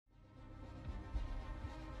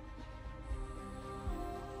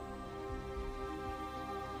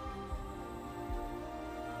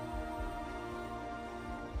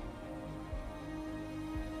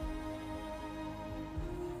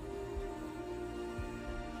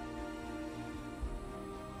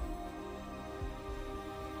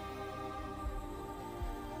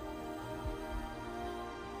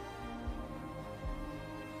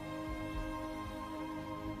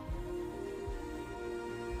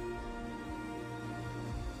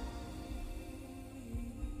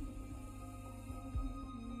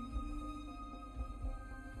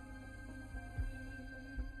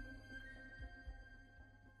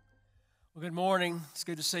Well, good morning. It's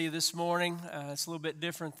good to see you this morning. It's a little bit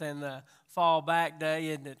different than the fall back day,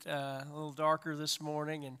 isn't it? A little darker this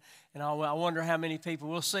morning, and I wonder how many people,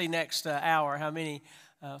 we'll see next hour, how many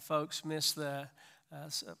folks miss the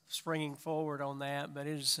springing forward on that. But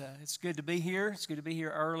it's good to be here. It's good to be here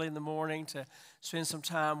early in the morning to spend some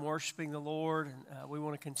time worshiping the Lord, and we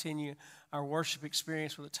want to continue our worship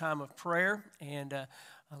experience with a time of prayer. And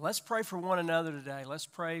let's pray for one another today. Let's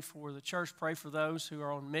pray for the church. Pray for those who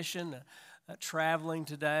are on mission, traveling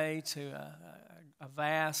today to a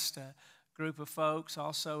vast group of folks.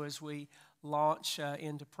 Also, as we launch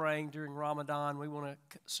into praying during Ramadan, we want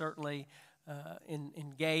to certainly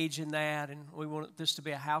engage in that. And we want this to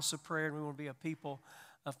be a house of prayer, and we want to be a people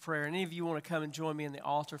of prayer. Any of you want to come and join me in the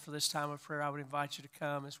altar for this time of prayer, I would invite you to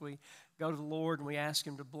come as we go to the Lord and we ask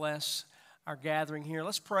Him to bless our gathering here.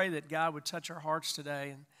 Let's pray that God would touch our hearts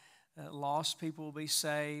today, and lost people will be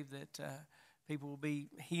saved, that people will be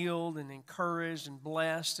healed and encouraged and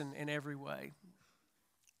blessed in every way.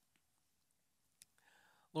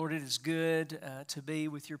 Lord, it is good to be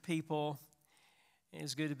with your people. It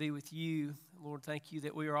is good to be with you. Lord, thank you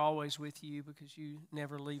that we are always with you because you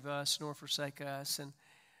never leave us nor forsake us.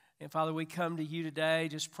 And Father, we come to you today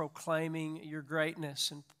just proclaiming your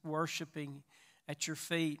greatness and worshiping at your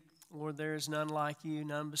feet. Lord, there is none like you,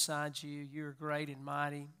 none besides you. You are great and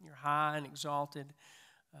mighty. You're high and exalted.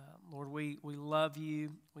 Lord, we love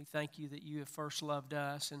you. We thank you that you have first loved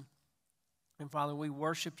us. And Father, we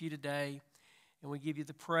worship you today, and we give you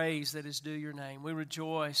the praise that is due your name. We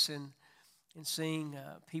rejoice in seeing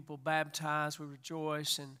people baptized. We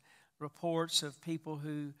rejoice in reports of people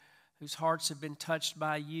whose hearts have been touched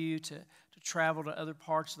by you to travel to other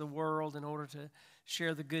parts of the world in order to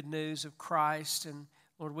share the good news of Christ. And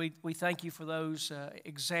Lord, we thank you for those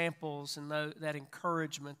examples and that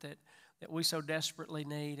encouragement that we so desperately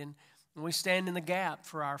need. And we stand in the gap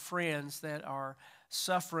for our friends that are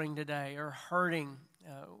suffering today, or hurting,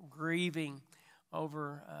 grieving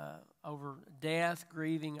over death,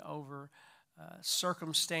 grieving over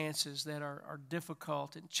circumstances that are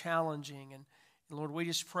difficult and challenging. And Lord, we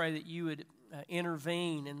just pray that you would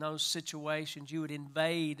intervene in those situations. You would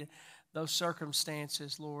invade those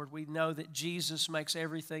circumstances, Lord. We know that Jesus makes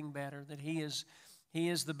everything better, that He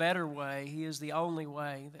is the better way. He is the only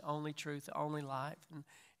way, the only truth, the only life. And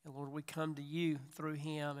Lord, we come to you through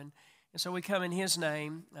Him. And so we come in His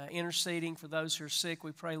name, interceding for those who are sick.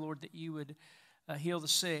 We pray, Lord, that you would heal the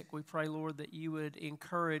sick. We pray, Lord, that you would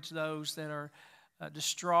encourage those that are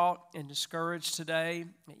distraught and discouraged today,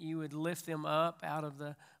 that you would lift them up out of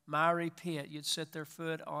the miry pit. You'd set their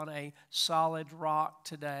foot on a solid rock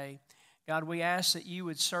today. God, we ask that you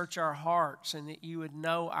would search our hearts and that you would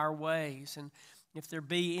know our ways. And if there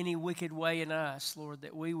be any wicked way in us, Lord,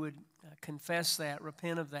 that we would confess that,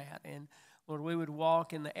 repent of that. And Lord, we would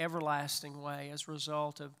walk in the everlasting way as a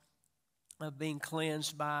result of being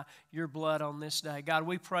cleansed by your blood on this day. God,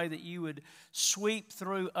 we pray that you would sweep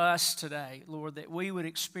through us today, Lord, that we would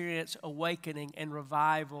experience awakening and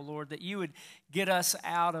revival, Lord, that you would get us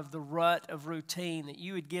out of the rut of routine, that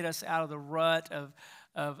you would get us out of the rut of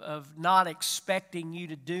not expecting you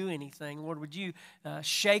to do anything. Lord, would you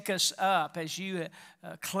shake us up as you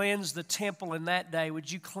cleanse the temple in that day?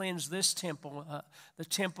 Would you cleanse this temple, the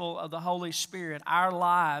temple of the Holy Spirit, our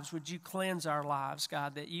lives? Would you cleanse our lives,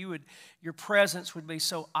 God, that your presence would be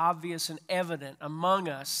so obvious and evident among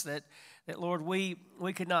us that Lord, we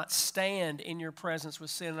could not stand in your presence with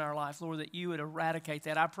sin in our life. Lord, that you would eradicate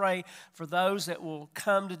that. I pray for those that will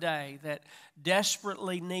come today that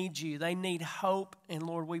desperately need you. They need hope. And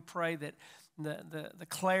Lord, we pray that the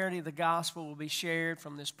clarity of the gospel will be shared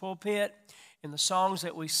from this pulpit, in the songs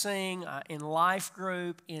that we sing, in life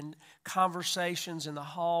group, in conversations in the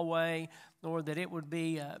hallway. Lord, that it would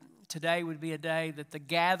be, today would be a day that the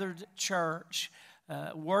gathered church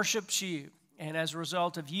worships you. And as a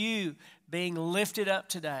result of you being lifted up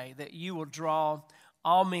today, that you will draw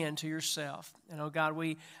all men to yourself. And oh God,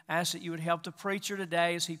 we ask that you would help the preacher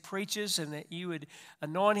today as he preaches, and that you would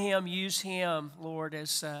anoint him, use him, Lord,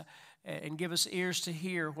 and give us ears to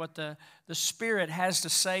hear what the Spirit has to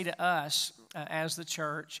say to us as the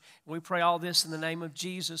church. We pray all this in the name of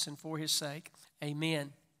Jesus and for His sake.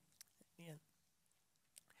 Amen. Amen.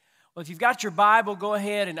 Well, if you've got your Bible, go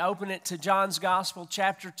ahead and open it to John's Gospel,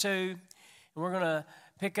 chapter 2. And we're going to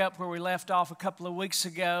pick up where we left off a couple of weeks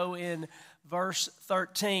ago in verse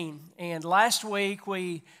 13. And last week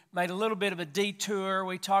we made a little bit of a detour.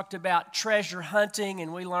 We talked about treasure hunting,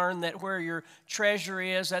 and we learned that where your treasure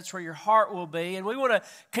is, that's where your heart will be. And we want to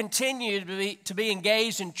continue to be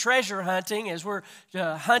engaged in treasure hunting as we're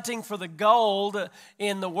hunting for the gold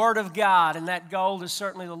in the Word of God. And that gold is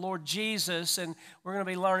certainly the Lord Jesus, and we're going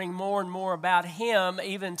to be learning more and more about Him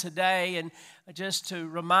even today. And just to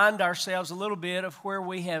remind ourselves a little bit of where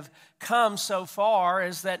we have come so far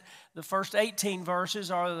is that the first 18 verses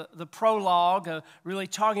are the prologue, really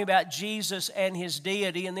talking about Jesus and His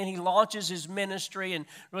deity, and then He launches His ministry, and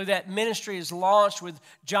really that ministry is launched with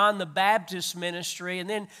John the Baptist's ministry. And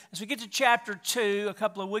then as we get to chapter 2, a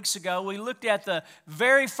couple of weeks ago, we looked at the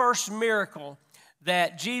very first miracle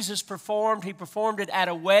that Jesus performed. He performed it at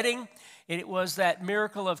a wedding. It was that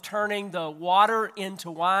miracle of turning the water into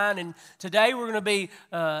wine. And today we're going to be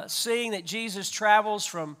seeing that Jesus travels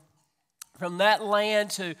from that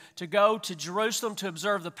land to go to Jerusalem to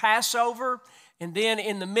observe the Passover. And then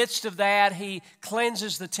in the midst of that, He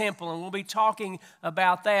cleanses the temple. And we'll be talking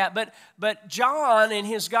about that. But John, in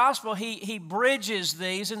his gospel, he bridges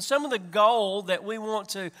these. And some of the gold that we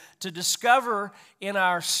want to discover in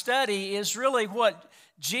our study is really what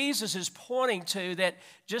Jesus is pointing to, that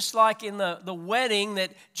just like in the wedding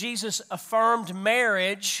that Jesus affirmed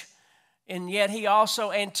marriage, and yet He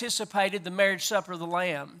also anticipated the marriage supper of the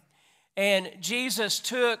Lamb. And Jesus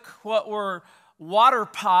took what were water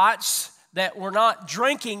pots that were not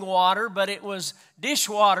drinking water, but it was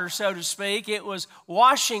dishwater, so to speak. It was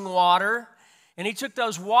washing water. And He took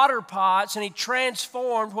those water pots and He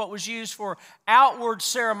transformed what was used for outward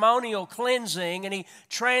ceremonial cleansing, and He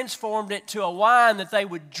transformed it to a wine that they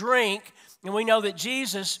would drink. And we know that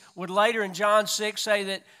Jesus would later in John 6 say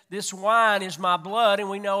that this wine is my blood. And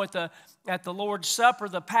we know at the Lord's Supper,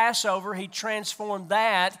 the Passover, He transformed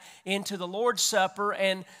that into the Lord's Supper,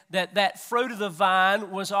 and that fruit of the vine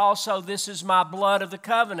was also, this is my blood of the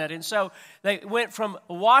covenant. And so they went from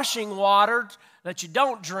washing water that you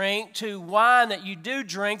don't drink to wine that you do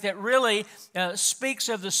drink, that really speaks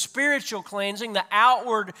of the spiritual cleansing. The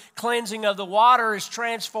outward cleansing of the water is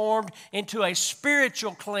transformed into a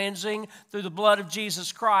spiritual cleansing through the blood of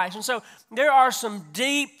Jesus Christ. And so there are some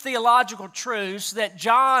deep theological truths that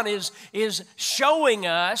John is showing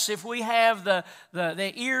us if we have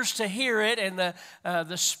the ears to hear it and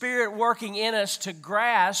the Spirit working in us to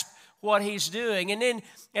grasp what He's doing. And then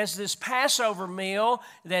as this Passover meal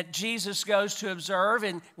that Jesus goes to observe,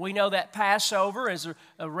 and we know that Passover is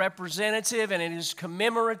a representative and it is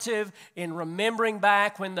commemorative in remembering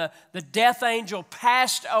back when the death angel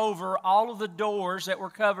passed over all of the doors that were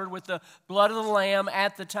covered with the blood of the Lamb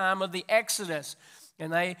at the time of the Exodus.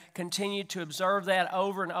 And they continued to observe that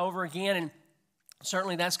over and over again, and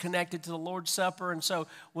certainly that's connected to the Lord's Supper, and so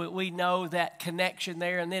we know that connection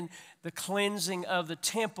there. And then the cleansing of the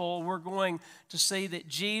temple, we're going to see that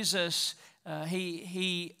Jesus,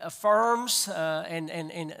 he affirms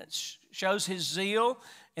and shows His zeal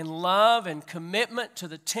and love and commitment to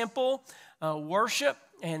the temple worship,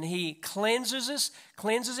 and He cleanses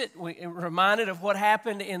it. We're reminded of what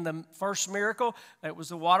happened in the first miracle. That was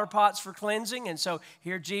the water pots for cleansing. And so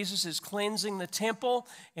here Jesus is cleansing the temple.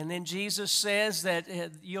 And then Jesus says that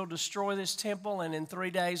you'll destroy this temple, and in 3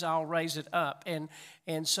 days I'll raise it up. And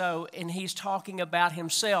He's talking about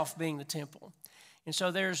Himself being the temple. And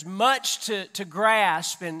so there's much to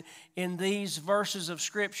grasp in these verses of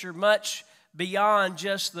Scripture, much beyond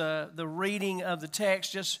just the reading of the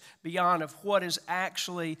text, just beyond of what is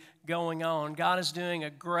actually going on. God is doing a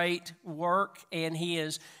great work, and He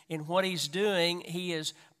is, in what He's doing, He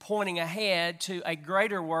is pointing ahead to a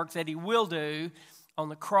greater work that He will do on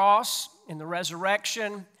the cross, in the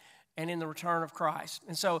resurrection, and in the return of Christ.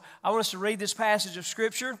 And so I want us to read this passage of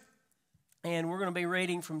Scripture, and we're going to be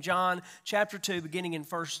reading from John chapter 2, beginning in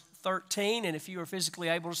verse 13. And if you are physically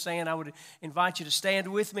able to stand, I would invite you to stand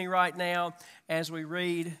with me right now as we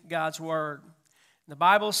read God's Word. The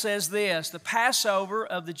Bible says this: the Passover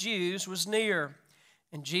of the Jews was near,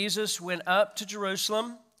 and Jesus went up to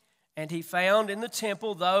Jerusalem, and He found in the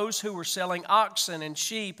temple those who were selling oxen and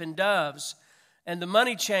sheep and doves, and the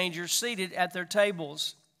money changers seated at their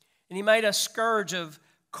tables. And He made a scourge of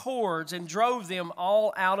cords and drove them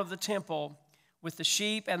all out of the temple with the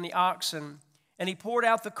sheep and the oxen. And He poured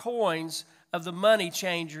out the coins of the money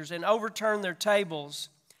changers and overturned their tables.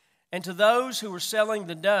 And to those who were selling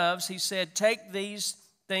the doves, He said, "Take these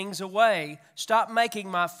things away. Stop making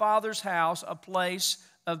my Father's house a place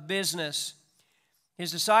of business."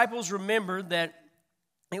 His disciples remembered that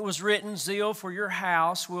it was written, "Zeal for your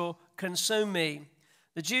house will consume me."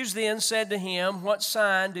 The Jews then said to Him, "What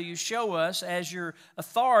sign do you show us as your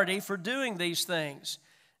authority for doing these things?"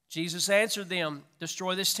 Jesus answered them,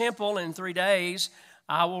 "Destroy this temple, and in 3 days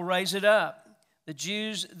I will raise it up. The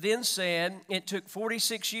Jews then said, it took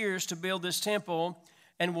 46 years to build this temple,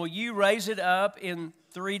 and will you raise it up in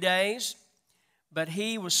 3 days? But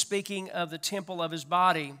he was speaking of the temple of his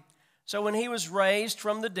body. So when he was raised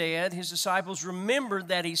from the dead, his disciples remembered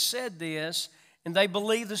that he said this, and they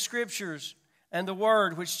believed the Scriptures and the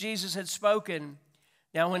word which Jesus had spoken.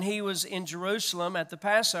 Now when he was in Jerusalem at the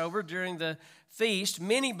Passover during the feast,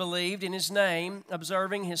 many believed in his name,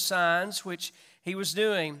 observing his signs which he was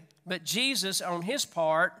doing. But Jesus, on his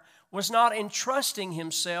part, was not entrusting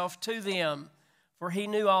himself to them, for he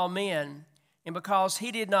knew all men. And because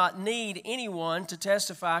he did not need anyone to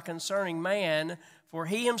testify concerning man, for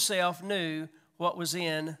he himself knew what was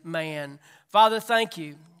in man. Father, thank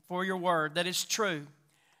you for your word, that it's true.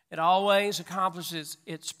 It always accomplishes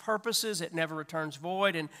its purposes. It never returns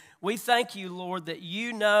void. And we thank you, Lord, that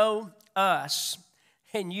you know us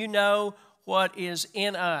and you know what is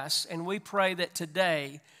in us. And we pray that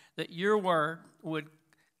today that your word would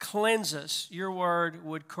cleanse us, your word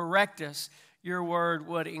would correct us, your word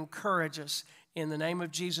would encourage us. In the name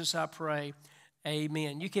of Jesus, I pray.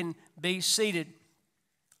 Amen. You can be seated.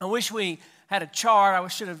 I wish we had a chart. I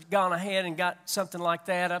should have gone ahead and got something like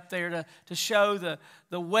that up there to show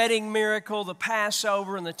the wedding miracle, the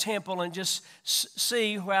Passover, and the temple, and just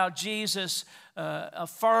see how Jesus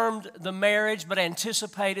affirmed the marriage but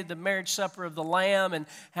anticipated the marriage supper of the Lamb, and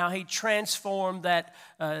how he transformed that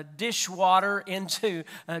dishwater into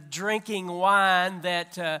drinking wine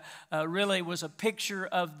that really was a picture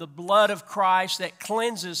of the blood of Christ that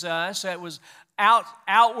cleanses us. That was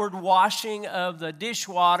outward washing of the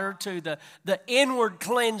dishwater to the inward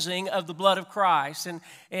cleansing of the blood of Christ,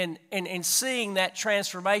 and seeing that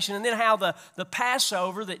transformation. And then how the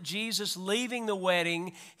Passover, that Jesus, leaving the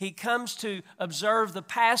wedding, he comes to observe the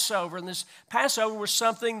Passover. And this Passover was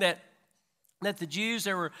something that the Jews,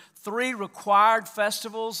 there were 3 required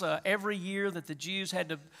festivals every year that the Jews had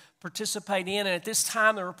to participate in. And at this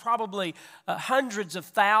time, there were probably hundreds of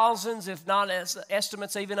thousands, if not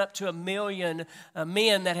estimates, even up to 1 million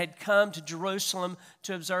men that had come to Jerusalem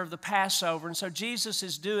to observe the Passover. And so Jesus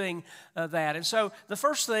is doing that. And so the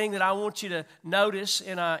first thing that I want you to notice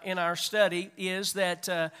in our study is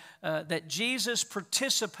that Jesus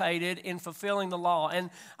participated in fulfilling the law.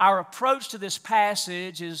 And our approach to this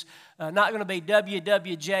passage is not going to be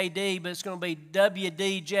WWJD, but it's going to be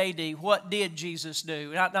WDJD. What did Jesus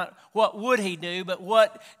do? Not what would he do, but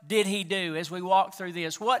what did he do as we walk through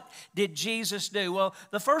this? What did Jesus do? Well,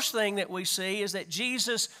 the first thing that we see is that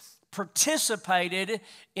Jesus participated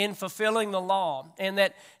in fulfilling the law, and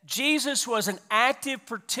that Jesus was an active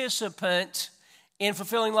participant in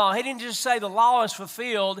fulfilling law. He didn't just say the law is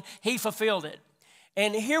fulfilled, he fulfilled it.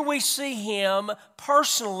 And here we see him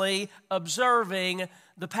personally observing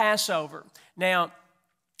the Passover. Now,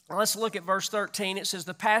 let's look at verse 13. It says,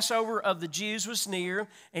 the Passover of the Jews was near,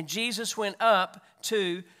 and Jesus went up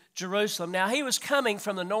to Jerusalem. Now, he was coming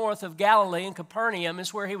from the north of Galilee, and Capernaum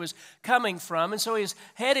is where he was coming from. And so he's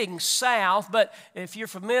heading south. But if you're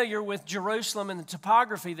familiar with Jerusalem and the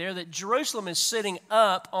topography there, that Jerusalem is sitting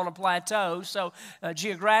up on a plateau. So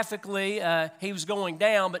geographically, he was going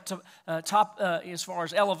down. But as far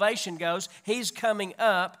as elevation goes, he's coming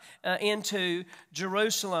up into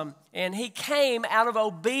Jerusalem. And he came out of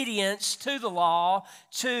obedience to the law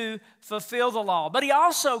to fulfill the law. But he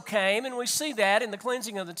also came, and we see that in the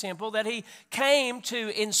cleansing of the temple, that he came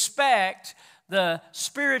to inspect the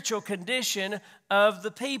spiritual condition of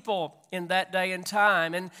the people in that day and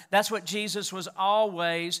time. And that's what Jesus was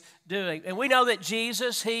always doing. And we know that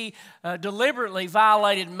Jesus, he deliberately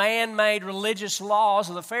violated man-made religious laws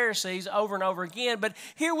of the Pharisees over and over again. But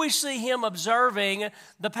here we see him observing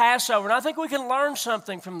the Passover. And I think we can learn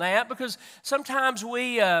something from that, because sometimes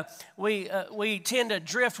we tend to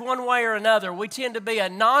drift one way or another. We tend to be a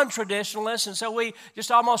non-traditionalist, and so we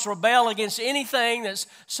just almost rebel against anything that's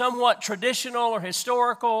somewhat traditional or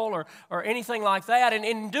historical or anything like that. And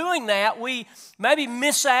in doing that, we maybe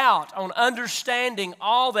miss out on understanding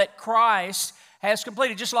all that Christ has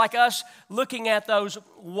completed. Just like us looking at those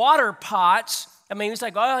water pots. I mean, it's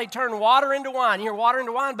like, oh, he turned water into wine. You hear water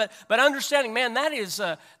into wine, but understanding, man, that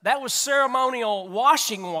was ceremonial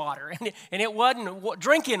washing water, and it wasn't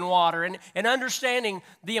drinking water, and understanding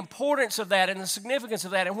the importance of that and the significance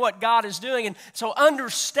of that and what God is doing. And so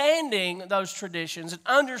understanding those traditions and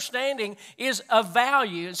understanding is of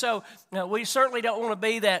value. And so we certainly don't want to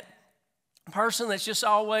be that person that's just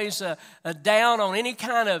always down on any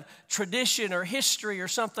kind of tradition or history or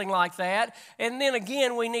something like that. And then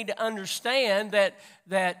again, we need to understand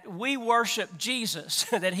that we worship Jesus,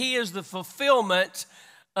 that he is the fulfillment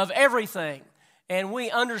of everything. And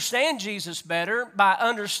we understand Jesus better by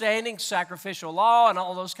understanding sacrificial law and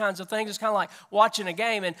all those kinds of things. It's kind of like watching a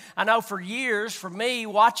game. And I know for years, for me,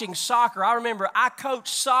 watching soccer, I remember I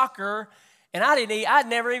coached soccer, and I'd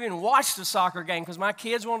never even watched a soccer game because my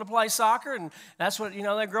kids wanted to play soccer, and that's what,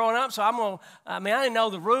 they're growing up. So I didn't know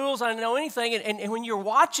the rules. I didn't know anything. And when you're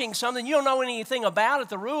watching something, you don't know anything about it,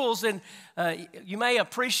 the rules, then you may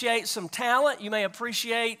appreciate some talent. You may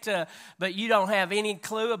appreciate, but you don't have any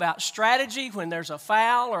clue about strategy when there's a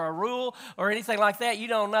foul or a rule or anything like that. You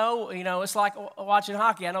don't know. It's like watching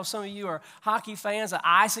hockey. I know some of you are hockey fans.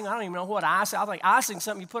 Icing, I don't even know what icing. I think icing is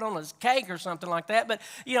something you put on a cake or something like that. But,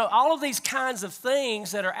 all of these kinds of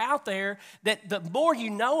things that are out there, that the more you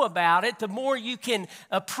know about it, the more you can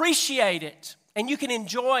appreciate it and you can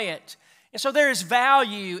enjoy it. And so there is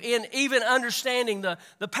value in even understanding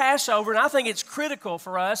the Passover, and I think it's critical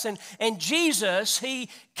for us. And Jesus, He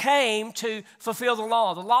came to fulfill the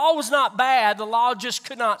law. The law was not bad. The law just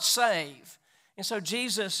could not save. And so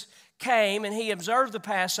Jesus came and He observed the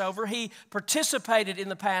Passover. He participated in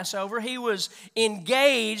the Passover. He was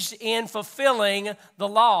engaged in fulfilling the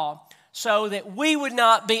law so that we would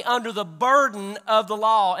not be under the burden of the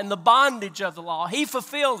law and the bondage of the law. He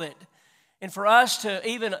fulfilled it. And for us to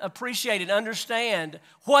even appreciate and understand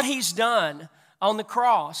what He's done on the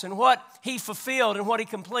cross and what He fulfilled and what He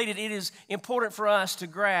completed, it is important for us to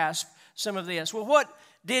grasp some of this. Well, what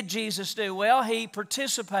did Jesus do? Well, He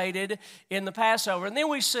participated in the Passover. And then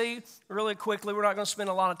we see, really quickly, we're not going to spend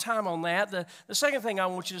a lot of time on that. The second thing I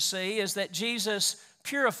want you to see is that Jesus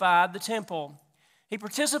purified the temple. He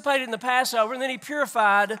participated in the Passover, and then He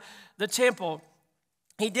purified the temple.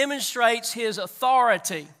 He demonstrates His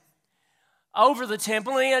authority over the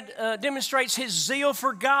temple, and He demonstrates His zeal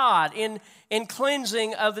for God in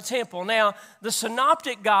cleansing of the temple. Now, the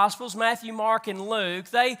synoptic Gospels, Matthew, Mark, and Luke,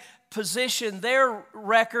 they position their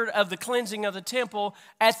record of the cleansing of the temple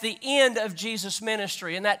at the end of Jesus'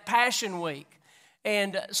 ministry, in that Passion Week.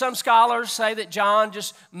 And some scholars say that John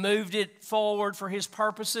just moved it forward for his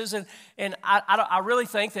purposes. And I really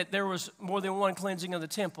think that there was more than one cleansing of the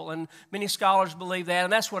temple. And many scholars believe that.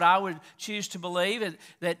 And that's what I would choose to believe,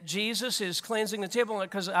 that Jesus is cleansing the temple,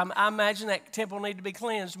 because I imagine that temple need to be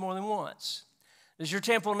cleansed more than once. Does your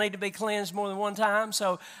temple need to be cleansed more than one time?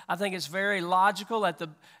 So I think it's very logical at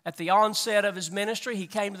the onset of His ministry, He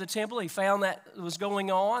came to the temple, He found that was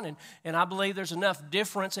going on, and I believe there's enough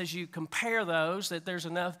difference as you compare those, that there's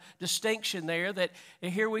enough distinction there, that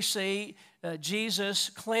here we see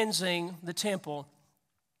Jesus cleansing the temple.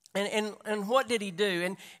 And what did He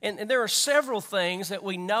do? And there are several things that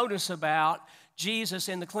we notice about Jesus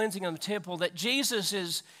in the cleansing of the temple, that Jesus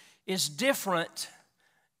is different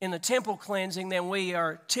in the temple cleansing than we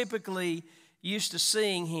are typically used to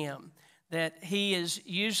seeing Him. That He is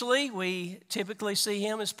we typically see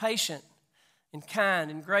Him as patient and kind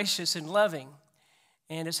and gracious and loving.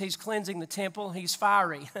 And as He's cleansing the temple, He's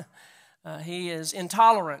fiery. He is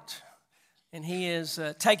intolerant. And He is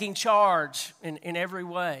taking charge in every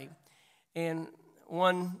way. And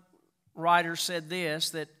one writer said this,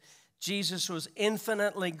 that Jesus was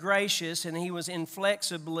infinitely gracious and He was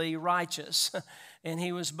inflexibly righteous. And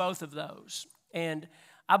He was both of those. And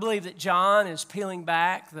I believe that John is peeling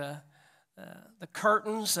back the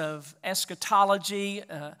curtains of eschatology,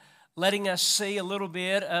 letting us see a little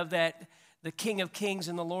bit of that, the King of Kings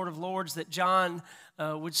and the Lord of Lords that John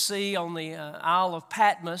would see on the Isle of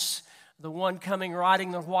Patmos, the one coming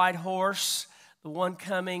riding the white horse, the one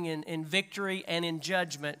coming in victory and in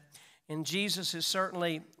judgment. And Jesus is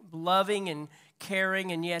certainly loving and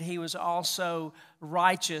caring, and yet He was also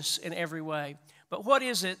righteous in every way. But what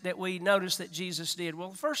is it that we notice that Jesus did? Well,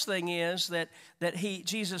 the first thing is that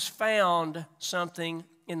Jesus found something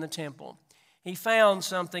in the temple. He found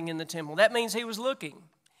something in the temple. That means He was looking.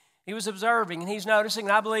 He was observing, and He's noticing.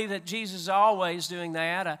 And I believe that Jesus is always doing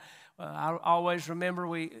that. I always remember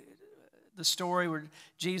the story where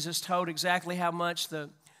Jesus told exactly how much the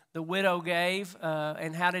widow gave,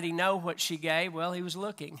 and how did He know what she gave? Well, He was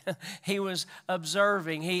looking. He was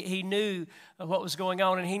observing. He knew what was going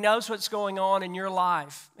on, and He knows what's going on in your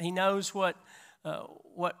life. He knows what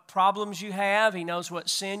problems you have. He knows what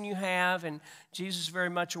sin you have, and Jesus is very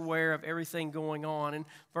much aware of everything going on. And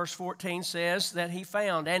verse 14 says that He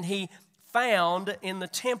found in the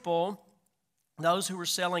temple those who were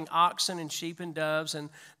selling oxen and sheep and doves, and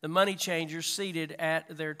the money changers seated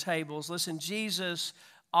at their tables. Listen, Jesus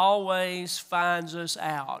always finds us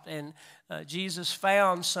out. And Jesus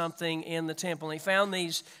found something in the temple. He found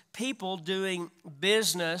these people doing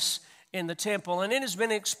business in the temple. And it has been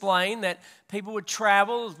explained that people would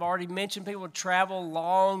travel, as I've already mentioned, people would travel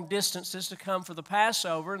long distances to come for the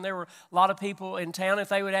Passover, and there were a lot of people in town. If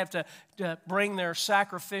they would have to bring their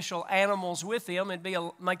sacrificial animals with them,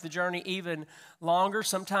 make the journey even longer.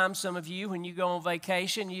 Sometimes some of you, when you go on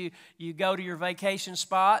vacation, you go to your vacation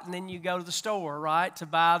spot and then you go to the store, right, to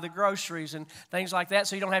buy the groceries and things like that,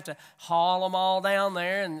 so you don't have to haul them all down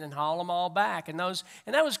there and haul them all back. And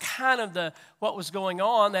that was kind of what was going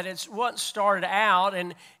on, that it's what started out,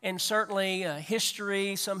 and certainly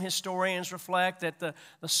history, some historians reflect that the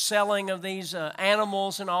selling of these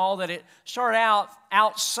animals and all, that it started out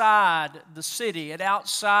outside the city and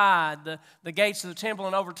outside the gates of the temple,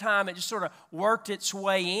 and over time it just sort of worked its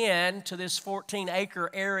way in to this 14-acre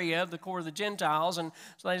area of the court of the Gentiles, and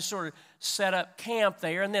so they just sort of set up camp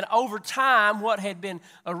there. And then over time, what had been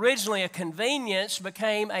originally a convenience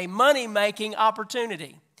became a money-making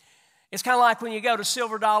opportunity. It's kind of like when you go to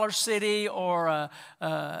Silver Dollar City or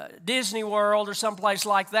Disney World or someplace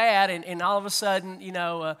like that, and all of a sudden,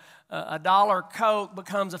 a dollar Coke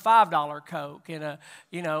becomes a $5 Coke, and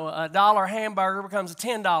a dollar hamburger becomes a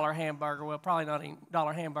 $10 hamburger. Well, probably not any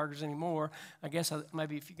dollar hamburgers anymore. I guess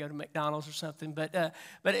maybe if you go to McDonald's or something. But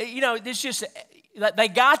it's just they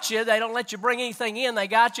got you. They don't let you bring anything in. They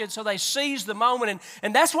got you, and so they seized the moment,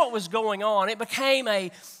 and that's what was going on. It became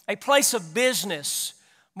a place of business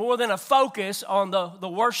more than a focus on the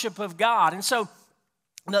worship of God. And so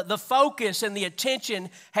the focus and the attention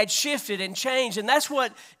had shifted and changed, and that's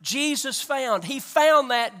what Jesus found. He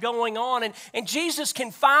found that going on, and Jesus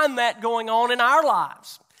can find that going on in our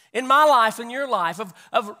lives, in my life, in your life.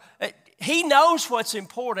 He knows what's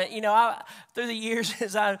important. Through the years,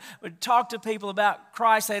 as I would talk to people about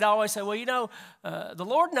Christ, they'd always say, well, the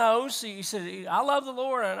Lord knows. He said, I love the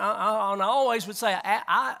Lord, and I always would say,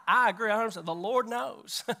 I agree 100%. The Lord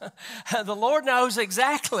knows. The Lord knows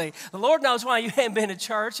exactly. The Lord knows why you haven't been to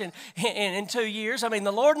church in 2 years. I mean,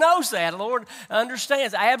 the Lord knows that. The Lord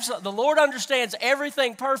understands. The Lord understands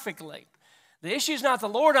everything perfectly. The issue is not the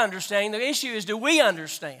Lord understanding. The issue is, do we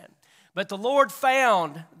understand? But the Lord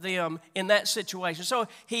found them in that situation. So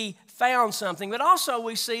he found something. But also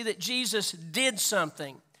we see that Jesus did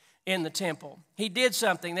something in the temple. He did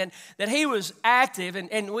something, that he was active.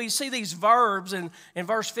 And we see these verbs in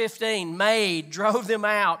verse 15. Made, drove them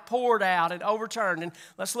out, poured out, and overturned. And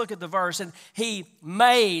let's look at the verse. And he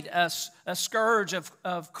made a scourge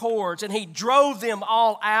of cords, and he drove them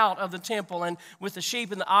all out of the temple, and with the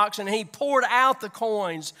sheep and the oxen. And he poured out the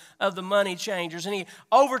coins of the money changers, and he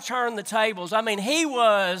overturned the tables. I mean, he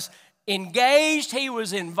was engaged. He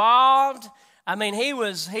was involved. I mean, he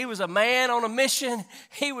was a man on a mission.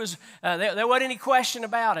 There wasn't any question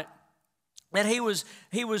about it, that he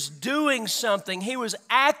was doing something. He was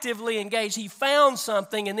actively engaged. He found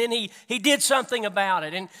something, and then he did something about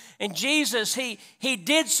it. And Jesus, he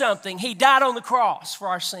did something. He died on the cross for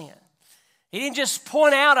our sin. He didn't just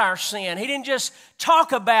point out our sin. He didn't just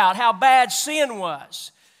talk about how bad sin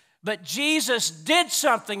was. But Jesus did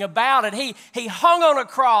something about it. He hung on a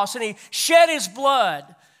cross, and he shed his blood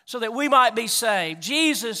so that we might be saved.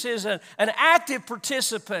 Jesus is an active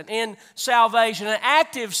participant in salvation, an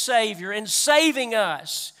active Savior in saving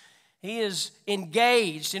us. He is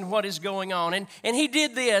engaged in what is going on. And he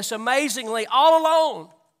did this amazingly all alone.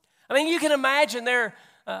 I mean, you can imagine there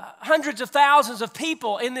are hundreds of thousands of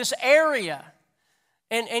people in this area.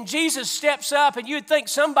 And Jesus steps up, and you'd think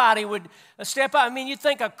somebody would step up. I mean, you'd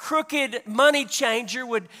think a crooked money changer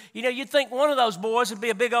would, you'd think one of those boys would be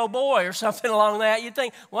a big old boy or something along that. You'd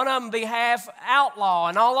think one of them would be half outlaw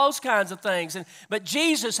and all those kinds of things. But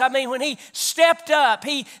Jesus, I mean, when he stepped up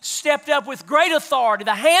with great authority.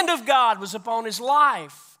 The hand of God was upon his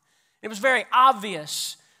life. It was very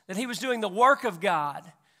obvious that he was doing the work of God.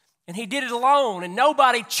 And he did it alone, and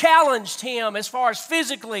nobody challenged him as far as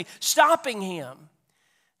physically stopping him.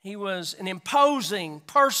 He was an imposing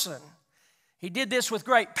person. He did this with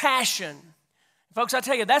great passion. Folks, I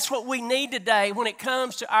tell you, that's what we need today when it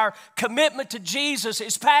comes to our commitment to Jesus,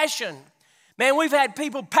 is passion. Man, we've had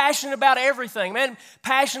people passionate about everything. Man,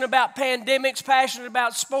 passionate about pandemics, passionate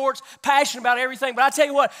about sports, passionate about everything. But I tell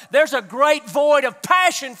you what, there's a great void of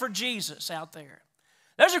passion for Jesus out there.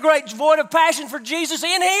 There's a great void of passion for Jesus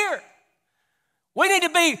in here. We need to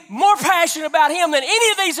be more passionate about him than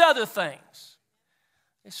any of these other things.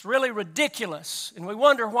 It's really ridiculous, and we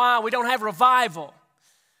wonder why we don't have revival.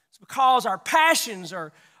 It's because our passions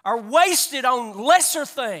are wasted on lesser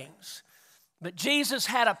things. But Jesus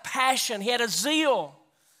had a passion. He had a zeal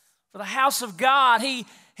for the house of God. He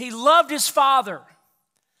loved his Father.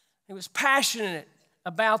 He was passionate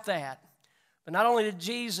about that. But not only did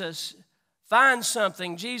Jesus find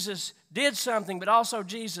something, Jesus did something, but also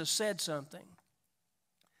Jesus said something.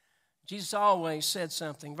 Jesus always said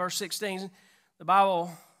something. Verse 16, the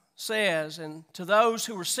Bible says, and to those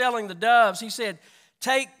who were selling the doves, he said,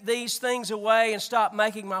 take these things away and stop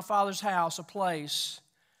making my Father's house a place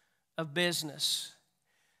of business.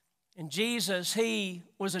 And Jesus, he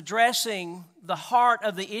was addressing the heart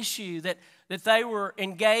of the issue that they were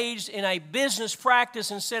engaged in a business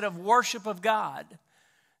practice instead of worship of God.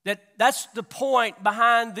 That's the point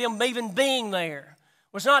behind them even being there,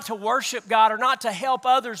 was not to worship God or not to help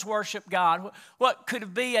others worship God. What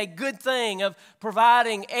could be a good thing of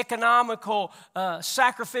providing economical,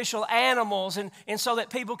 sacrificial animals and so that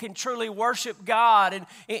people can truly worship God. And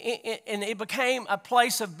it became a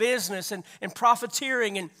place of business and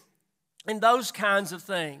profiteering and those kinds of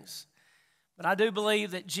things. But I do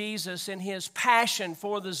believe that Jesus, in his passion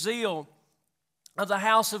for the zeal of the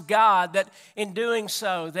house of God, that in doing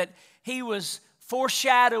so, that he was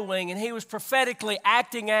foreshadowing and he was prophetically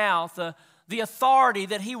acting out the authority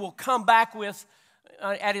that he will come back with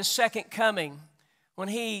at his second coming when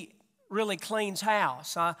he really cleans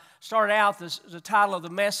house. I started out, the title of the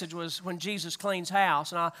message was When Jesus Cleans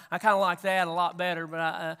House, and I kind of like that a lot better,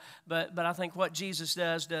 but I think what Jesus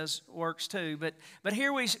does works too. But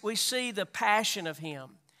here we see the passion of him.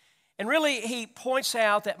 And really he points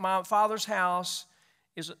out that my Father's house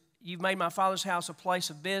you've made my Father's house a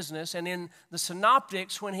place of business. And in the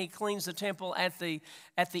Synoptics, when he cleans the temple at the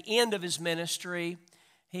end of his ministry,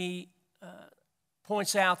 he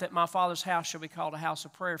points out that my Father's house shall be called a house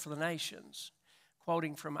of prayer for the nations,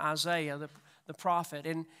 quoting from Isaiah, the prophet.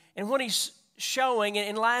 And what he's showing,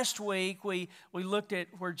 and last week we looked at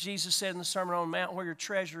where Jesus said in the Sermon on the Mount, where your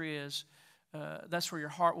treasure is, that's where your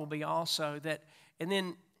heart will be also. And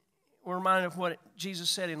then we're reminded of what Jesus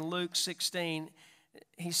said in Luke 16.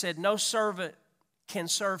 He said, no servant can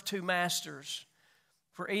serve two masters,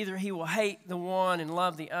 for either he will hate the one and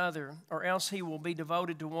love the other, or else he will be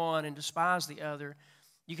devoted to one and despise the other.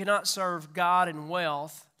 You cannot serve God and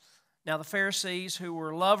wealth. Now the Pharisees, who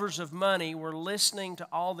were lovers of money, were listening to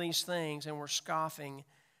all these things and were scoffing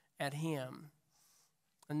at him.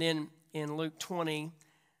 And then in Luke 20,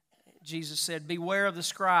 Jesus said, beware of the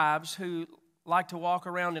scribes who like to walk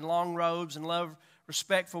around in long robes and love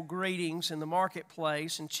respectful greetings in the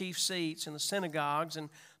marketplace and chief seats in the synagogues and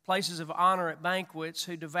places of honor at banquets,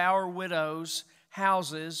 who devour widows'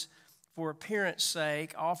 houses for appearance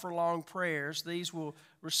sake, offer long prayers. These will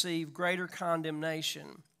receive greater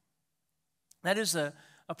condemnation. That is a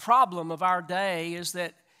problem of our day, is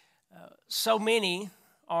that so many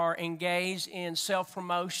are engaged in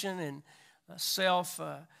self-promotion and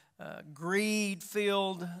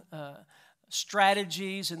greed-filled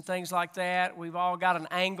strategies and things like that. We've all got an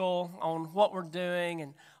angle on what we're doing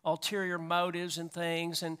and ulterior motives and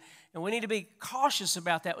things, and we need to be cautious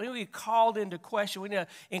about that. We need to be called into question. We need to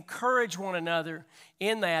encourage one another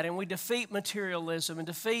in that, and we defeat materialism and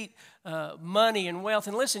defeat money and wealth.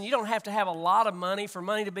 And listen, you don't have to have a lot of money for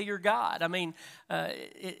money to be your God. I mean,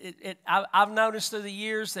 I've noticed through the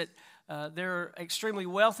years that there are extremely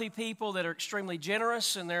wealthy people that are extremely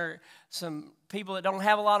generous, and there are some people that don't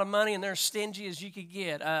have a lot of money and they're stingy as you could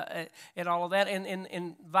get, and all of that,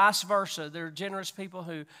 and vice versa. There are generous people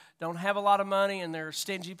who don't have a lot of money, and there are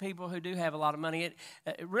stingy people who do have a lot of money. It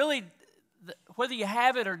really, whether you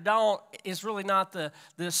have it or don't, is really not the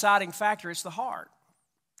deciding factor. It's the heart.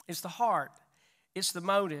 It's the heart. It's the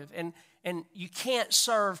motive, and you can't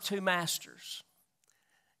serve two masters.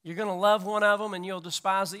 You're going to love one of them and you'll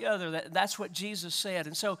despise the other. That's what Jesus said.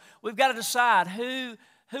 And so we've got to decide who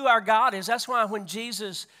our God is. That's why when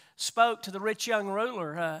Jesus spoke to the rich young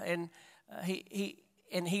ruler, and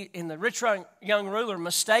the rich young ruler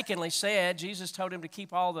mistakenly said, Jesus told him to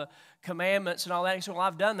keep all the commandments and all that. He said, well,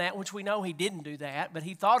 I've done that, which we know he didn't do that, but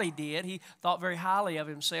he thought he did. He thought very highly of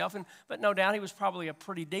himself, but no doubt he was probably a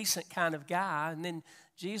pretty decent kind of guy. And then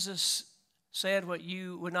Jesus said what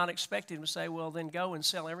you would not expect him to say, well, then go and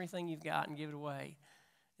sell everything you've got and give it away,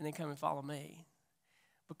 and then come and follow me.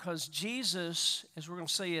 Because Jesus, as we're going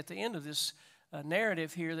to see at the end of this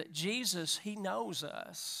narrative here, that Jesus, he knows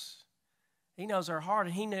us. He knows our heart,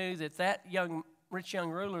 and he knew that rich young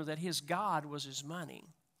ruler, that his God was his money.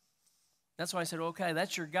 That's why he said, okay,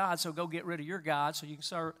 that's your God, so go get rid of your God so you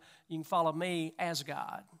can follow me as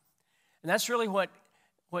God. And that's really what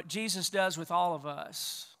Jesus does with all of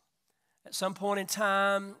us. At some point in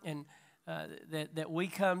time, and that we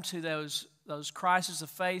come to those crisis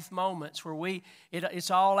of faith moments where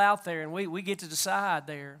it's all out there, and we get to decide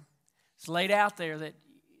there. It's laid out there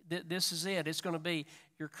that this is it. It's going to be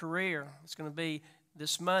your career. It's going to be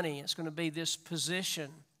this money. It's going to be this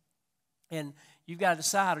position. And you've got to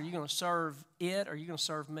decide, are you going to serve it or are you going to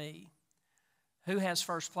serve me? Who has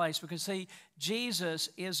first place? Because, see, Jesus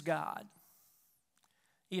is God.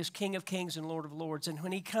 He is King of kings and Lord of lords. And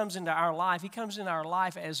when He comes into our life, He comes into our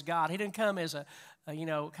life as God. He didn't come as a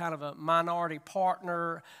kind of a minority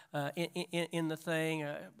partner in the thing,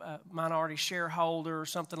 a minority shareholder or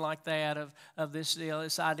something like that of this deal,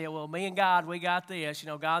 this idea, well, me and God, we got this.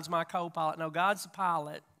 God's my co-pilot. No, God's the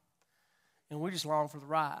pilot, and we just along for the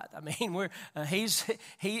ride. I mean,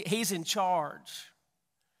 He's in charge.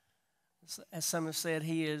 As some have said,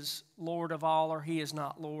 He is Lord of all, or He is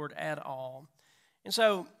not Lord at all. And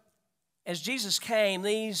so, as Jesus came,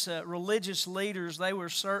 these religious leaders, they were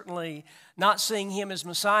certainly not seeing Him as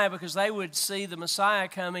Messiah, because they would see the Messiah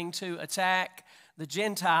coming to attack the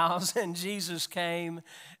Gentiles, and Jesus came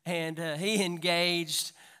and He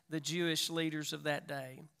engaged the Jewish leaders of that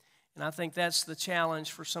day. And I think that's the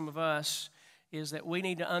challenge for some of us, is that we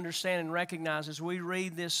need to understand and recognize as we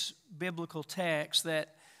read this biblical text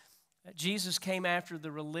that Jesus came after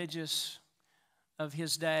the religious of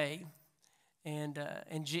His day. And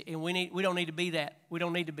we don't need to be that. We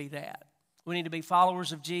don't need to be that. We need to be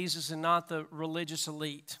followers of Jesus and not the religious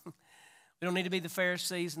elite. We don't need to be the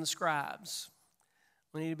Pharisees and the scribes.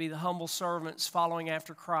 We need to be the humble servants following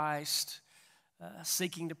after Christ,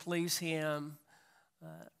 seeking to please Him,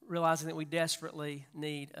 realizing that we desperately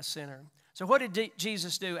need a sinner. So what did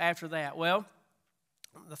Jesus do after that? Well,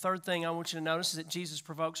 the third thing I want you to notice is that Jesus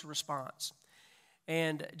provokes a response.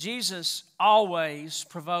 And Jesus always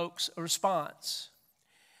provokes a response.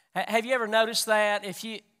 Have you ever noticed that? If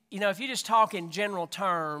you just talk in general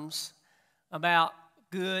terms about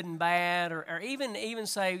good and bad, or even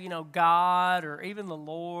say, God, or even the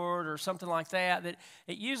Lord, or something like that, that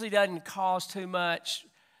it usually doesn't cause too much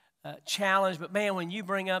challenge. But man, when you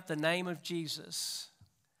bring up the name of Jesus,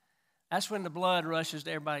 that's when the blood rushes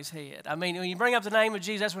to everybody's head. I mean, when you bring up the name of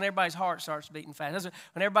Jesus, that's when everybody's heart starts beating fast. That's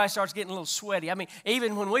when everybody starts getting a little sweaty. I mean,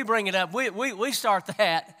 even when we bring it up, we start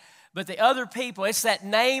that. But the other people, it's that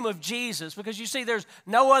name of Jesus. Because you see, there's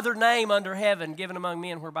no other name under heaven given among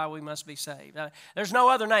men whereby we must be saved. There's no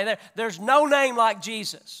other name. There's no name like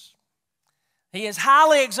Jesus. He has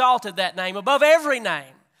highly exalted that name above every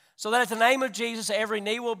name, so that at the name of Jesus, every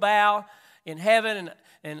knee will bow in heaven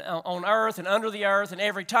and on earth and under the earth, and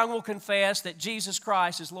every tongue will confess that Jesus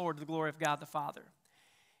Christ is Lord to the glory of God the Father.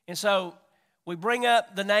 And so we bring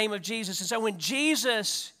up the name of Jesus. And so when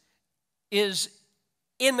Jesus is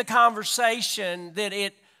in the conversation, that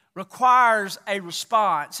it requires a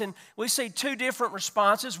response. And we see two different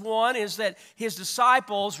responses. One is that His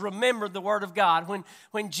disciples remembered the Word of God.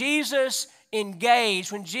 When Jesus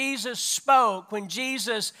engaged, when Jesus spoke, when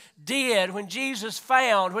Jesus did, when Jesus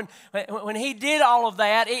found, when He did all of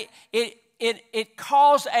that, it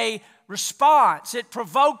caused a response. It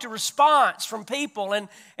provoked a response from people.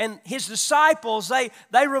 And His disciples,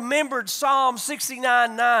 they remembered Psalm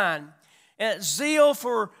 69:9. Zeal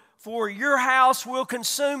for your house will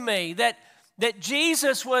consume me. That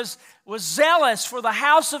Jesus was zealous for the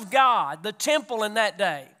house of God, the temple in that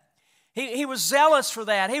day. He was zealous for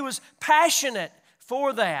that. He was passionate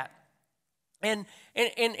for that. And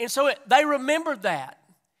so they remembered that.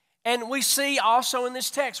 And we see also in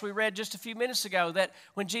this text we read just a few minutes ago that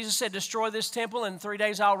when Jesus said, destroy this temple and in 3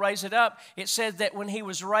 days I'll raise it up, it said that when He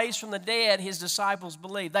was raised from the dead, His disciples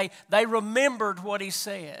believed. They remembered what He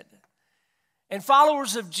said. And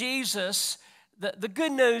followers of Jesus, the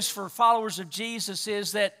good news for followers of Jesus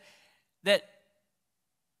is that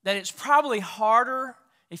it's probably harder,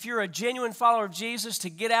 if you're a genuine follower of Jesus, to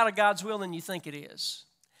get out of God's will than you think it is.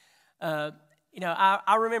 I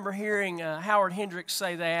remember hearing Howard Hendricks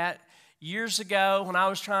say that years ago when I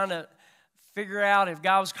was trying to figure out if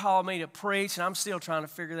God was calling me to preach, and I'm still trying to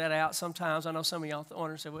figure that out sometimes. I know some of y'all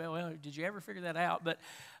wonder and say, well, did you ever figure that out? But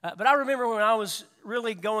I remember when I was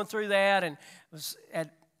really going through that and was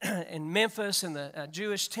in Memphis in the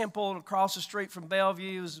Jewish temple across the street from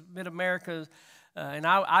Bellevue, it was Mid-America, and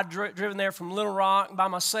I'd driven there from Little Rock by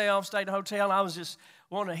myself, stayed in a hotel, and I was just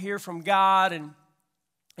wanting to hear from God, and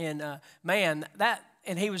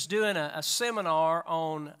he was doing a seminar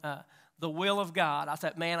on the will of God. I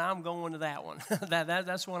thought, man, I'm going to that one.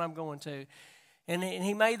 That's what I'm going to. And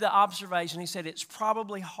he made the observation. He said, it's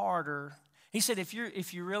probably harder. He said, if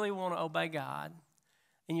you really want to obey God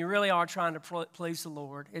and you really are trying to please the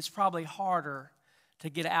Lord, it's probably harder to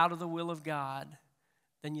get out of the will of God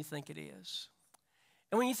than you think it is.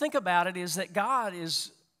 And when you think about it, is that God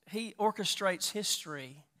He orchestrates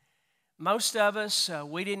history. most of us,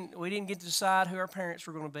 we didn't get to decide who our parents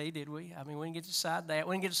were going to be, did we? I mean, we didn't get to decide that.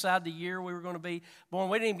 We didn't get to decide the year we were going to be born.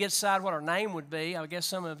 We didn't even get to decide what our name would be. I guess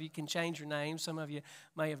some of you can change your name. Some of you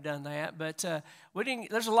may have done that. But we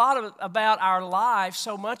didn't. There's a lot about our life.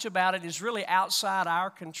 So much about it is really outside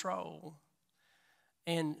our control.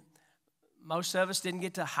 And most of us didn't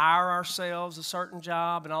get to hire ourselves a certain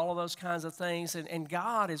job and all of those kinds of things. And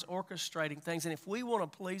God is orchestrating things. And if we want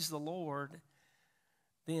to please the Lord,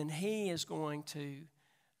 then he's going to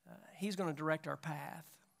direct our path.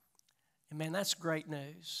 And man, that's great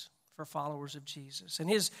news for followers of Jesus. And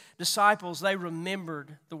his disciples, they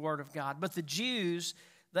remembered the Word of God. But the Jews,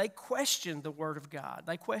 they questioned the Word of God.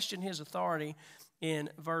 They questioned his authority. In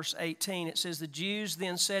verse 18, it says, the Jews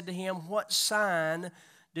then said to him, what sign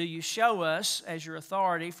do you show us as your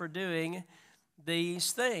authority for doing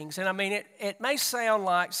these things? And I mean, it may sound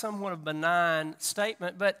like somewhat of a benign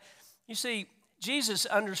statement, but you see, Jesus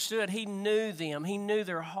understood. He knew them. He knew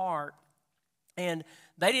their heart. And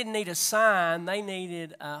they didn't need a sign. They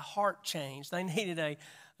needed a heart change. They needed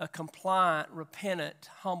a compliant, repentant,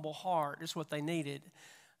 humble heart is what they needed.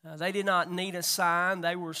 They did not need a sign.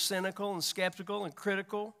 They were cynical and skeptical and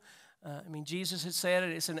critical. I mean, Jesus had said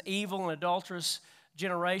it. It's an evil and adulterous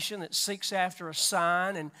generation that seeks after a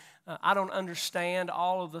sign. And I don't understand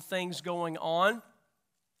all of the things going on.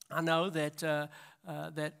 I know that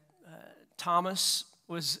Thomas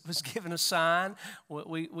was given a sign.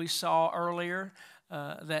 We saw earlier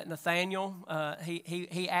that Nathaniel,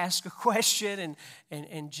 he asked a question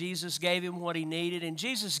and Jesus gave him what he needed. And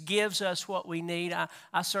Jesus gives us what we need.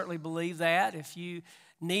 I certainly believe that. If you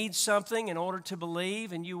need something in order to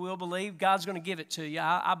believe, and you will believe, God's going to give it to you.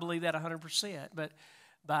 I believe that 100%. But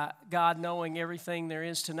by God knowing everything there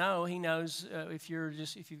is to know, he knows if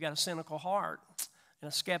you've got a cynical heart and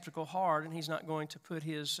a skeptical heart, and he's not going to put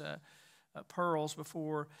his pearls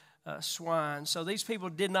before swine. So these people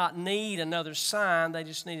did not need another sign. They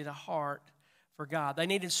just needed a heart for God. They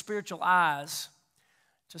needed spiritual eyes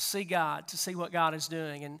to see God, to see what God is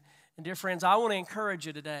doing. And dear friends, I want to encourage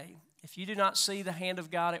you today. If you do not see the hand of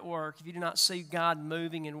God at work, if you do not see God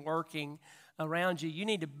moving and working around you, you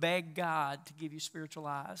need to beg God to give you spiritual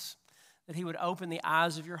eyes, that he would open the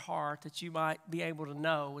eyes of your heart, that you might be able to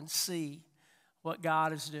know and see what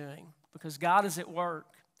God is doing, because God is at work.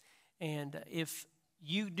 And if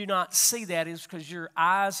you do not see that, it's because your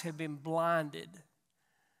eyes have been blinded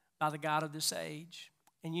by the God of this age.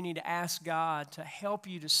 And you need to ask God to help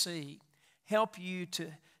you to see, help you to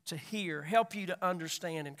hear, help you to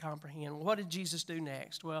understand and comprehend. What did Jesus do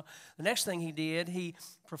next? Well, the next thing he did, he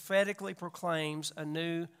prophetically proclaims a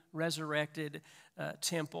new resurrected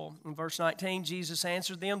temple. In verse 19, Jesus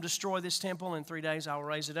answered them, destroy this temple, in 3 days I will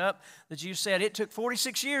raise it up. The Jews said, it took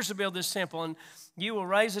 46 years to build this temple, and you will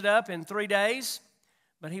raise it up in 3 days.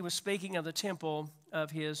 But he was speaking of the temple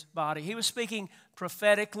of his body. He was speaking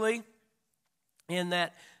prophetically in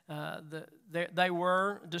that they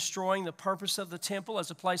were destroying the purpose of the temple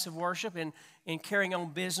as a place of worship and carrying on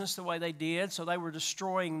business the way they did. So they were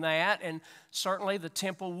destroying that, and certainly the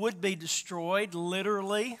temple would be destroyed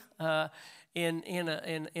literally in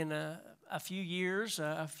a few years,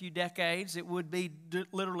 a few decades. It would be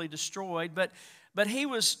literally destroyed. But he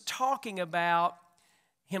was talking about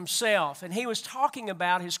himself, and he was talking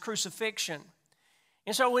about his crucifixion.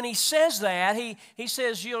 And so when he says that, he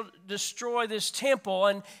says you'll destroy this temple,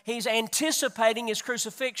 and he's anticipating his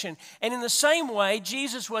crucifixion. And in the same way,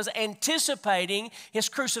 Jesus was anticipating his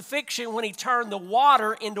crucifixion when he turned the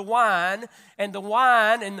water into wine, and the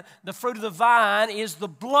wine and the fruit of the vine is the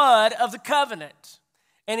blood of the covenant.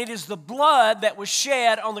 And it is the blood that was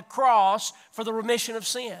shed on the cross for the remission of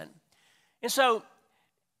sin. And so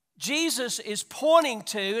Jesus is pointing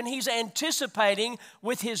to, and he's anticipating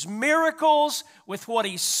with his miracles, with what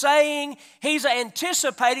he's saying, he's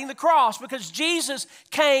anticipating the cross, because Jesus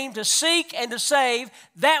came to seek and to save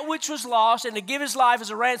that which was lost and to give his life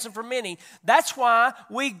as a ransom for many. That's why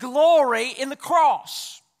we glory in the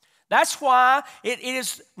cross. That's why it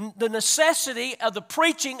is the necessity of the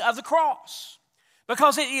preaching of the cross,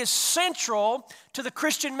 because it is central to the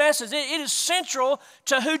Christian message. It is central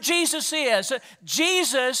to who Jesus is.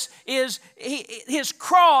 Jesus is, his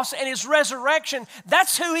cross and his resurrection,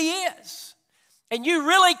 that's who he is. And you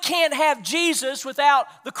really can't have Jesus without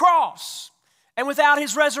the cross and without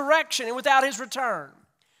his resurrection and without his return.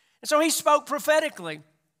 And so he spoke prophetically,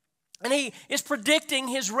 and he is predicting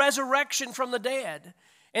his resurrection from the dead.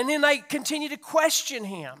 And then they continue to question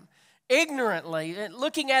him ignorantly,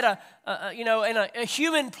 looking at a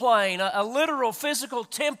human plane, a literal physical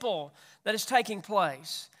temple that is taking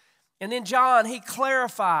place. And then John, he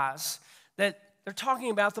clarifies that they're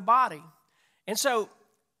talking about the body. And so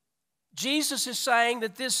Jesus is saying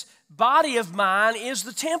that this body of mine is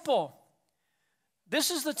the temple. This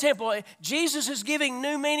is the temple. Jesus is giving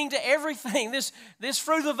new meaning to everything. This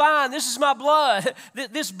fruit of the vine, this is my blood.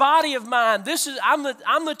 This body of mine,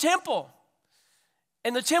 I'm the temple.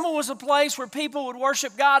 And the temple was a place where people would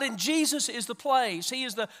worship God, and Jesus is the place. He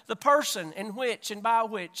is the person in which and by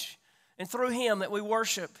which and through Him that we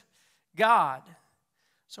worship God.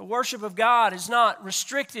 So worship of God is not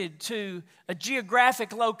restricted to a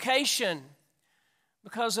geographic location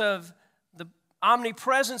because of the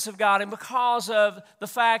omnipresence of God and because of the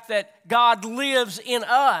fact that God lives in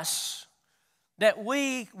us, that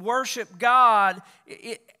we worship God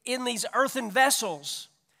in these earthen vessels.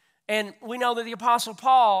 And we know that the Apostle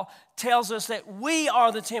Paul tells us that we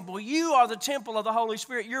are the temple. You are the temple of the Holy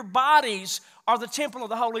Spirit. Your bodies are the temple of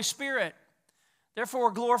the Holy Spirit.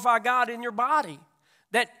 Therefore, glorify God in your body.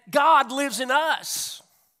 That God lives in us.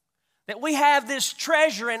 That we have this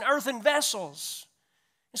treasure in earthen vessels.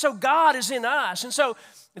 And so God is in us. And so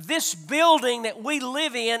this building that we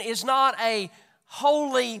live in is not a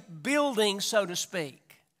holy building, so to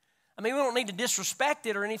speak. I mean, we don't need to disrespect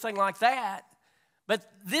it or anything like that. But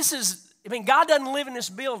God doesn't live in this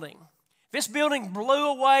building. If this building blew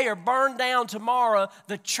away or burned down tomorrow,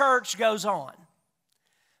 the church goes on.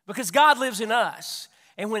 Because God lives in us.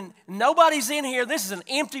 And when nobody's in here, this is an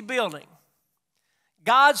empty building.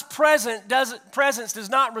 God's presence does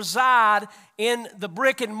not reside in the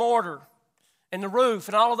brick and mortar and the roof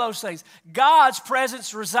and all of those things. God's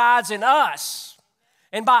presence resides in us.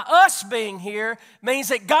 And by us being here means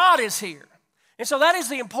that God is here. And so that is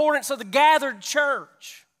the importance of the gathered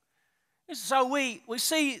church. So we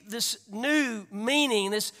see this new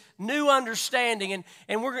meaning, this new understanding,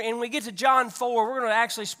 and we get to John 4. We're going to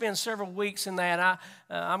actually spend several weeks in that.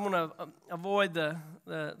 I'm going to avoid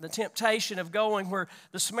the temptation of going where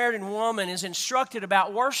the Samaritan woman is instructed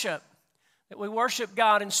about worship, that we worship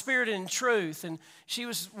God in spirit and in truth. And she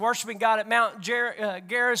was worshiping God at Mount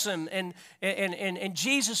Gerizim, and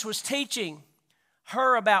Jesus was teaching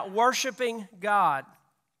her about worshiping God.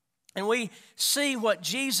 And we see what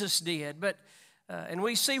Jesus did, and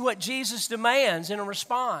we see what Jesus demands in a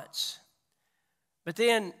response. But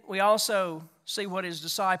then we also see what His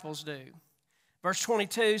disciples do. Verse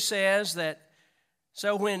 22 says that,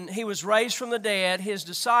 so when He was raised from the dead, His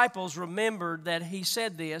disciples remembered that He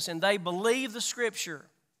said this, and they believed the Scripture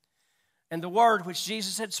and the word which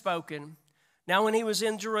Jesus had spoken. Now when He was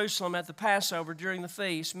in Jerusalem at the Passover during the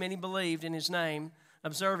feast, many believed in His name,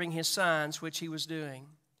 observing His signs which He was doing.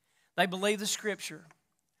 They believe the Scripture.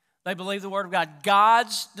 They believe the Word of God.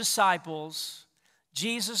 God's disciples,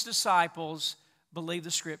 Jesus' disciples, believe the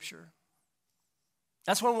Scripture.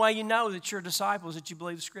 That's one way you know that you're a disciple, is that you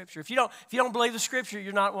believe the Scripture. If you don't believe the Scripture,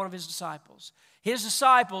 you're not one of His disciples. His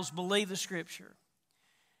disciples believe the Scripture.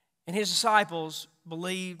 And His disciples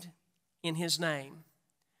believed in His name.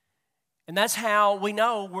 And that's how we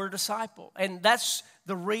know we're a disciple. And that's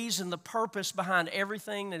the reason, the purpose behind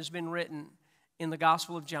everything that has been written in the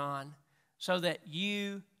Gospel of John, so that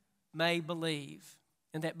you may believe,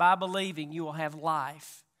 and that by believing you will have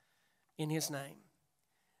life in His name.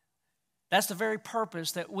 That's the very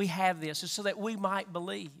purpose that we have this, is so that we might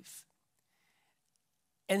believe.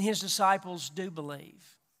 And His disciples do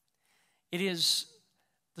believe. It is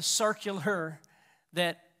the circular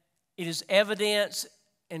that it is evidence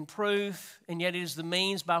and proof, and yet it is the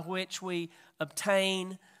means by which we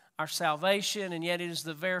obtain our salvation, and yet it is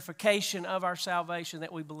the verification of our salvation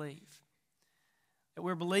that we believe. That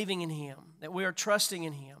we're believing in Him, that we are trusting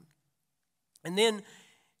in Him. And then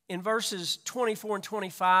in verses 24 and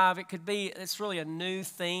 25, it's really a new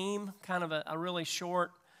theme, kind of a really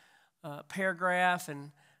short paragraph,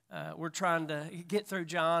 and we're trying to get through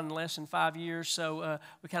John in less than 5 years, so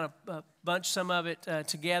we kind of bunched some of it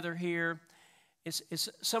together here. It's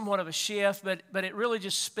somewhat of a shift, but it really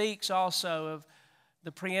just speaks also of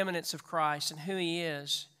the preeminence of Christ and who He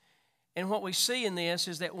is. And what we see in this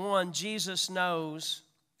is that, one, Jesus knows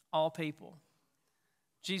all people.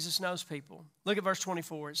 Jesus knows people. Look at verse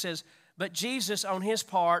 24. It says, but Jesus on His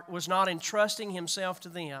part was not entrusting Himself to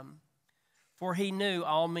them, for He knew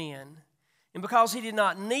all men. And because He did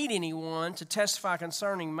not need anyone to testify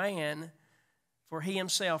concerning man, for He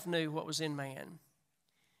Himself knew what was in man.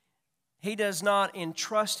 He does not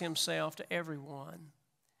entrust Himself to everyone.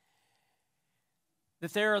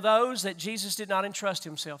 That there are those that Jesus did not entrust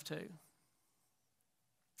Himself to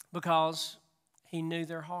because He knew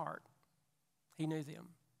their heart. He knew them.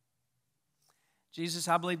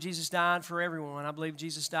 I believe Jesus died for everyone. I believe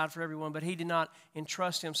Jesus died for everyone, but He did not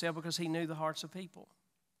entrust Himself because He knew the hearts of people.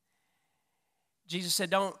 Jesus said,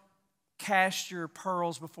 don't cast your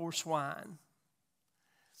pearls before swine.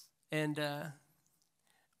 And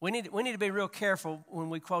we need to be real careful when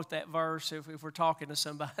we quote that verse if we're talking to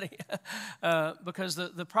somebody. Because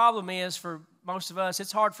the problem is, for most of us,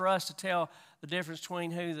 it's hard for us to tell the difference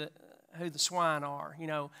between who the swine are. You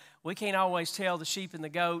know, we can't always tell the sheep and the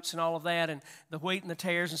goats and all of that, and the wheat and the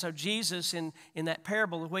tares. And so Jesus, in that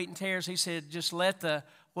parable of wheat and tares, he said, just let the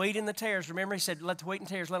wheat and the tares, remember he said, let the wheat and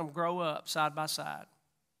tares, let them grow up side by side.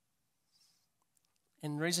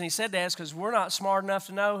 And the reason he said that is because we're not smart enough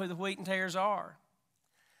to know who the wheat and tares are.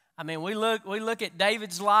 I mean, we look at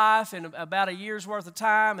David's life in about a year's worth of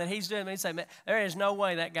time that he's doing, and we say, man, there is no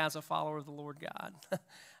way that guy's a follower of the Lord God.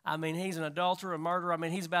 I mean, he's an adulterer, a murderer. I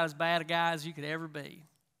mean, he's about as bad a guy as you could ever be.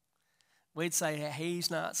 We'd say he's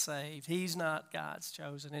not saved. He's not God's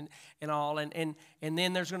chosen and all. And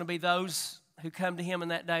then there's going to be those who come to him in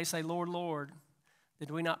that day and say, Lord, Lord,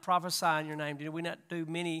 did we not prophesy in your name? Did we not do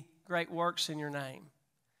many great works in your name?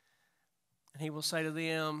 And he will say to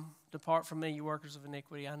them, depart from me, you workers of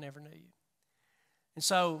iniquity, I never knew you. And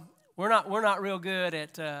so we're not real good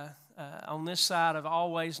at on this side of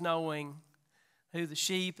always knowing who the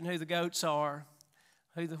sheep and who the goats are,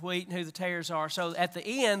 who the wheat and who the tares are. So at the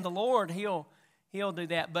end, the Lord, he'll do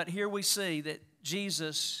that. But here we see that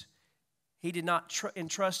Jesus, he did not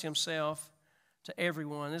entrust himself to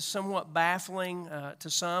everyone. It's somewhat baffling to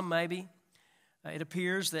some, maybe. It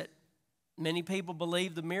appears that many people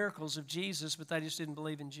believe the miracles of Jesus, but they just didn't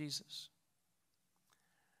believe in Jesus.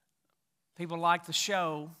 People like the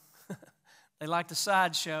show. They like the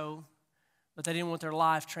sideshow, but they didn't want their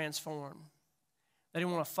life transformed. They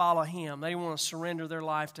didn't want to follow him. They didn't want to surrender their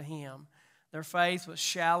life to him. Their faith was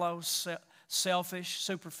shallow, selfish,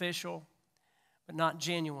 superficial, but not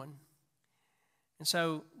genuine. And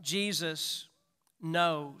so Jesus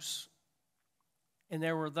knows, and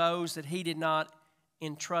there were those that he did not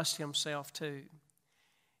entrust himself to.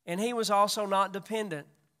 And he was also not dependent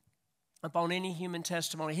upon any human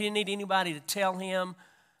testimony. He didn't need anybody to tell him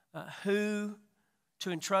who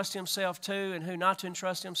to entrust himself to and who not to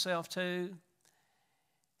entrust himself to.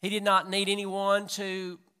 He did not need anyone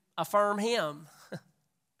to affirm him.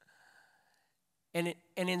 And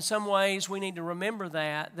in some ways we need to remember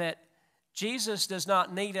that Jesus does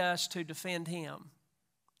not need us to defend him.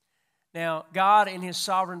 Now, God in his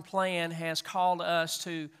sovereign plan has called us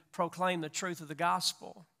to proclaim the truth of the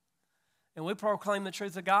gospel. And we proclaim the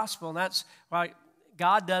truth of the gospel, and that's right.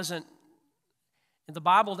 God doesn't, the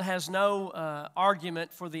Bible has no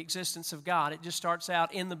argument for the existence of God. It just starts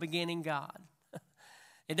out, in the beginning, God.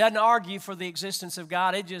 It doesn't argue for the existence of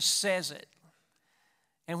God, it just says it.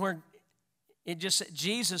 And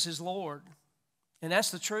Jesus is Lord, and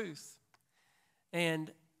that's the truth.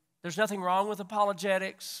 And there's nothing wrong with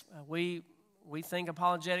apologetics. We think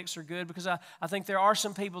apologetics are good because I think there are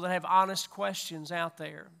some people that have honest questions out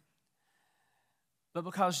there. But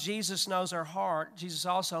because Jesus knows our heart, Jesus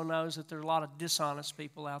also knows that there are a lot of dishonest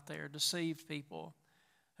people out there, deceived people,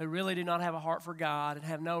 who really do not have a heart for God and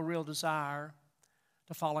have no real desire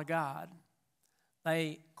to follow God.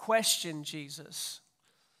 They question Jesus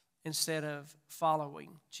instead of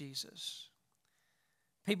following Jesus.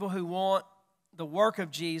 People who want the work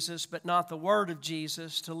of Jesus but not the word of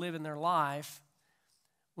Jesus to live in their life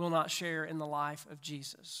will not share in the life of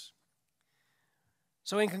Jesus.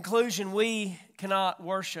 So in conclusion, we cannot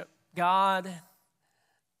worship God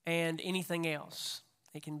and anything else.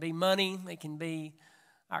 It can be money, it can be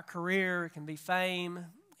our career, it can be fame,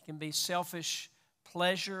 it can be selfish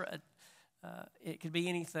pleasure, it could be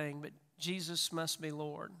anything, but Jesus must be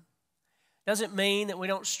Lord. Doesn't mean that we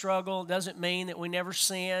don't struggle, doesn't mean that we never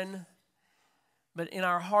sin, but in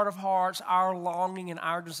our heart of hearts, our longing and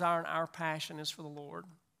our desire and our passion is for the Lord.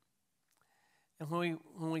 And when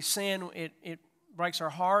we sin, it breaks our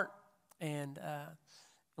heart, and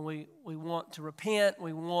we want to repent.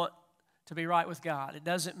 We want to be right with God. It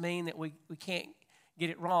doesn't mean that we can't get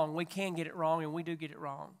it wrong. We can get it wrong, and we do get it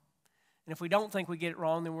wrong. And if we don't think we get it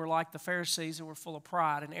wrong, then we're like the Pharisees, and we're full of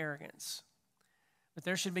pride and arrogance. But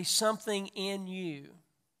there should be something in you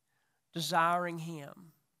desiring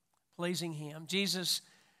Him, pleasing Him. Jesus,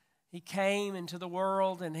 He came into the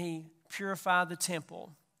world, and He purified the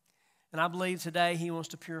temple. And I believe today He wants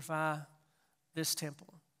to purify this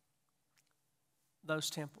temple, those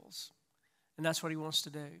temples. And that's what He wants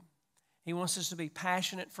to do. He wants us to be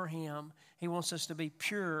passionate for Him. He wants us to be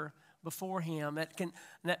pure before Him. And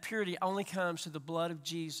that purity only comes through the blood of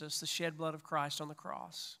Jesus, the shed blood of Christ on the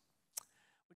cross.